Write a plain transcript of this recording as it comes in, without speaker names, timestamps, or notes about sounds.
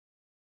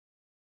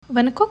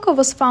When Coco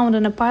was found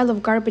on a pile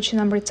of garbage in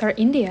Amritsar,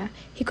 India,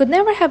 he could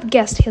never have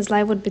guessed his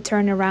life would be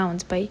turned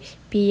around by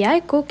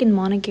P.E.I. cook in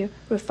Montague,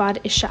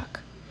 Refad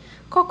Eshaque.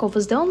 Coco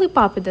was the only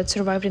puppy that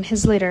survived in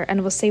his litter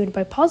and was saved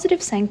by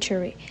Pawsitive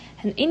Sanctuary,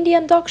 an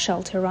Indian dog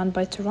shelter run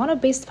by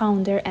Toronto-based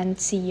founder and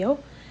CEO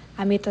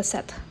Amita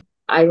Seth.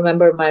 I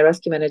remember my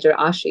rescue manager,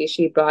 Ashi,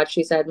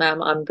 she said,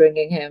 "Ma'am, I'm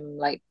bringing him,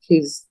 like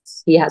he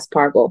has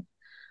parvo."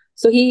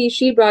 So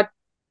she brought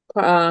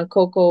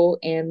Coco,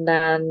 and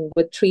then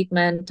with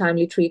treatment,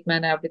 timely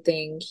treatment,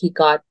 everything, he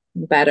got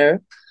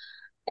better.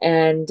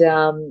 And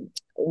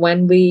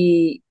when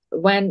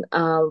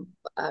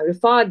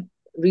Rifad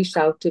reached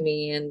out to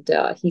me, and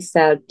he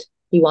said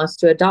he wants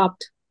to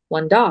adopt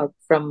one dog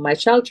from my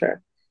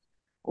shelter.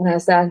 And I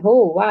said,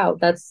 "Oh, wow,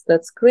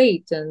 that's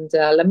great. And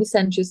let me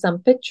send you some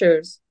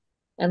pictures."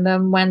 And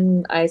then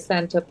when I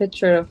sent a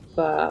picture of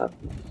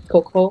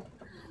Coco,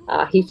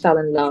 he fell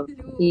in love.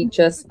 He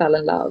just fell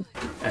in love.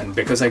 And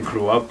because I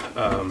grew up,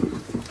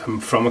 I'm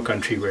from a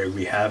country where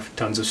we have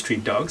tons of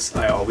street dogs.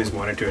 I always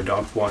wanted to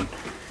adopt one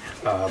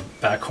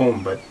back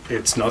home, but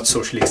it's not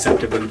socially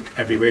acceptable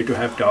everywhere to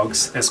have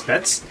dogs as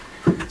pets.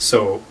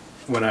 So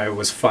when I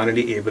was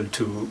finally able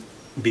to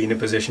be in a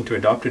position to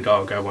adopt a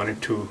dog, I wanted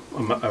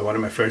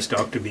my first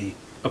dog to be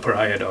a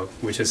pariah dog,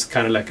 which is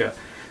kind of like a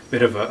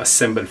bit of a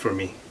symbol for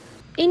me.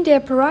 India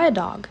Pariah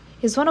dog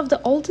is one of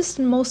the oldest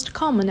and most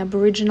common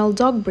Aboriginal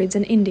dog breeds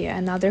in India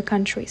and other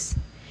countries.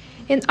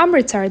 In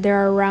Amritsar, there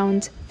are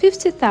around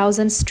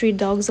 50,000 street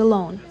dogs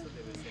alone.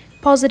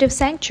 Pawsitive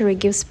Sanctuary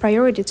gives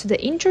priority to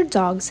the injured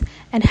dogs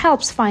and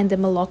helps find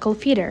them a local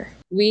feeder.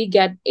 We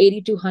get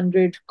 80 to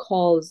 100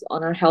 calls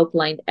on our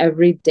helpline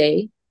every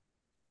day.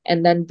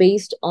 And then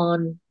based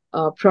on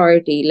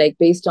priority, like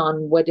based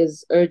on what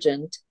is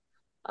urgent,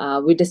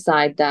 we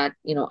decide that,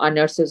 our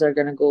nurses are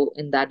going to go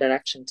in that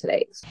direction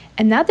today.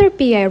 Another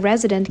P.E.I.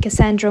 resident,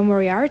 Kassandra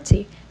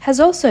Moriarty, has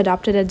also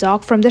adopted a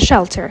dog from the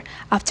shelter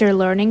after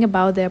learning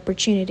about the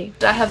opportunity.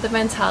 I have the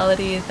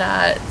mentality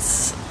that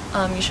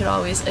you should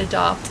always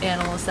adopt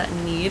animals that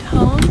need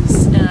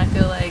homes, and I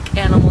feel like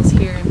animals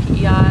here in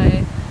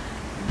P.E.I.,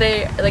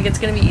 it's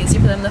going to be easy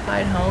for them to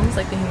find homes.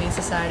 Like the Humane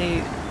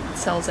Society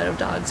sells out of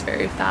dogs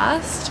very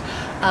fast,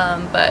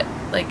 but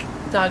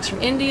dogs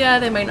from India,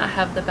 they might not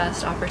have the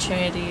best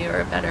opportunity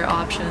or better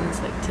options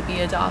to be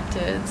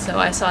adopted. So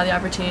I saw the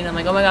opportunity and I'm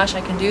like, oh my gosh, I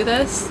can do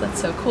this.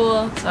 That's so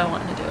cool. So I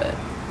wanted to do it.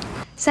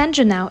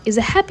 Sanju now is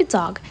a happy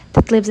dog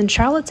that lives in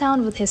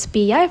Charlottetown with his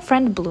P.E.I.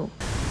 friend Blue.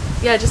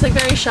 Yeah, just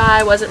very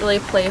shy, wasn't really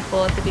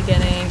playful at the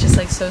beginning, just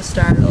so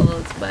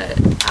startled. But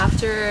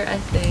after I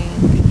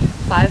think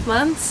 5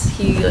 months,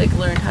 he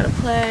learned how to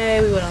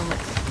play. We went on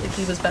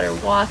he was better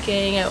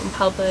walking out in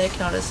public,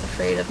 not as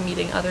afraid of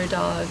meeting other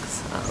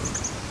dogs.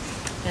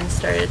 And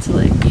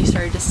you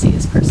started to see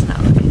his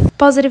personality.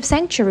 Pawsitive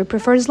Sanctuary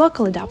prefers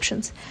local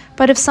adoptions,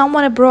 but if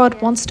someone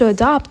abroad wants to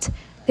adopt,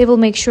 they will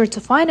make sure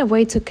to find a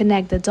way to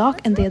connect the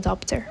dog and the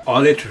adopter.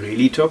 All it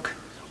really took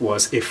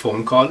was a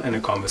phone call and a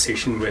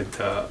conversation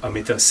with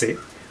Amita Seth,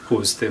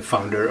 who's the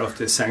founder of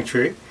the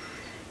sanctuary,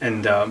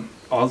 and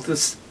all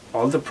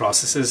the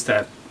processes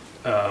that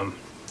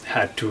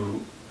had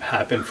to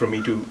happen for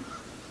me to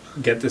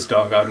get this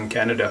dog out in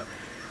Canada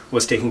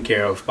was taken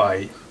care of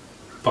by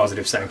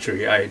Pawsitive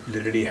Sanctuary. I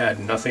literally had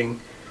nothing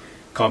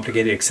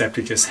complicated except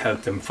to just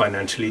help them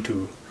financially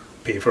to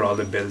pay for all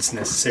the bills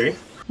necessary.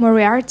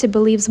 Moriarty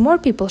believes more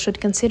people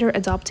should consider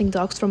adopting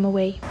dogs from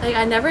away.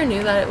 I never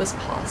knew that it was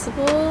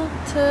possible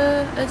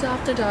to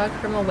adopt a dog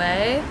from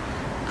away,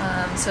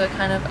 so it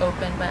kind of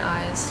opened my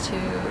eyes to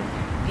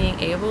being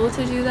able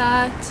to do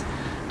that.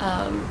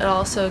 It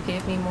also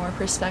gave me more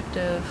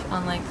perspective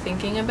on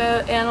thinking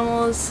about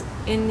animals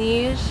in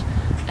need,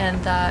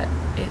 and that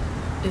it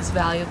is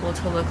valuable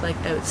to look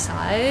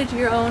outside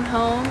your own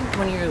home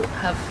when you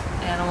have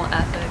animal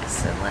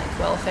ethics and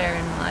welfare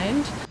in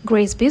mind.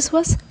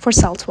 Biswas for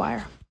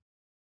SaltWire.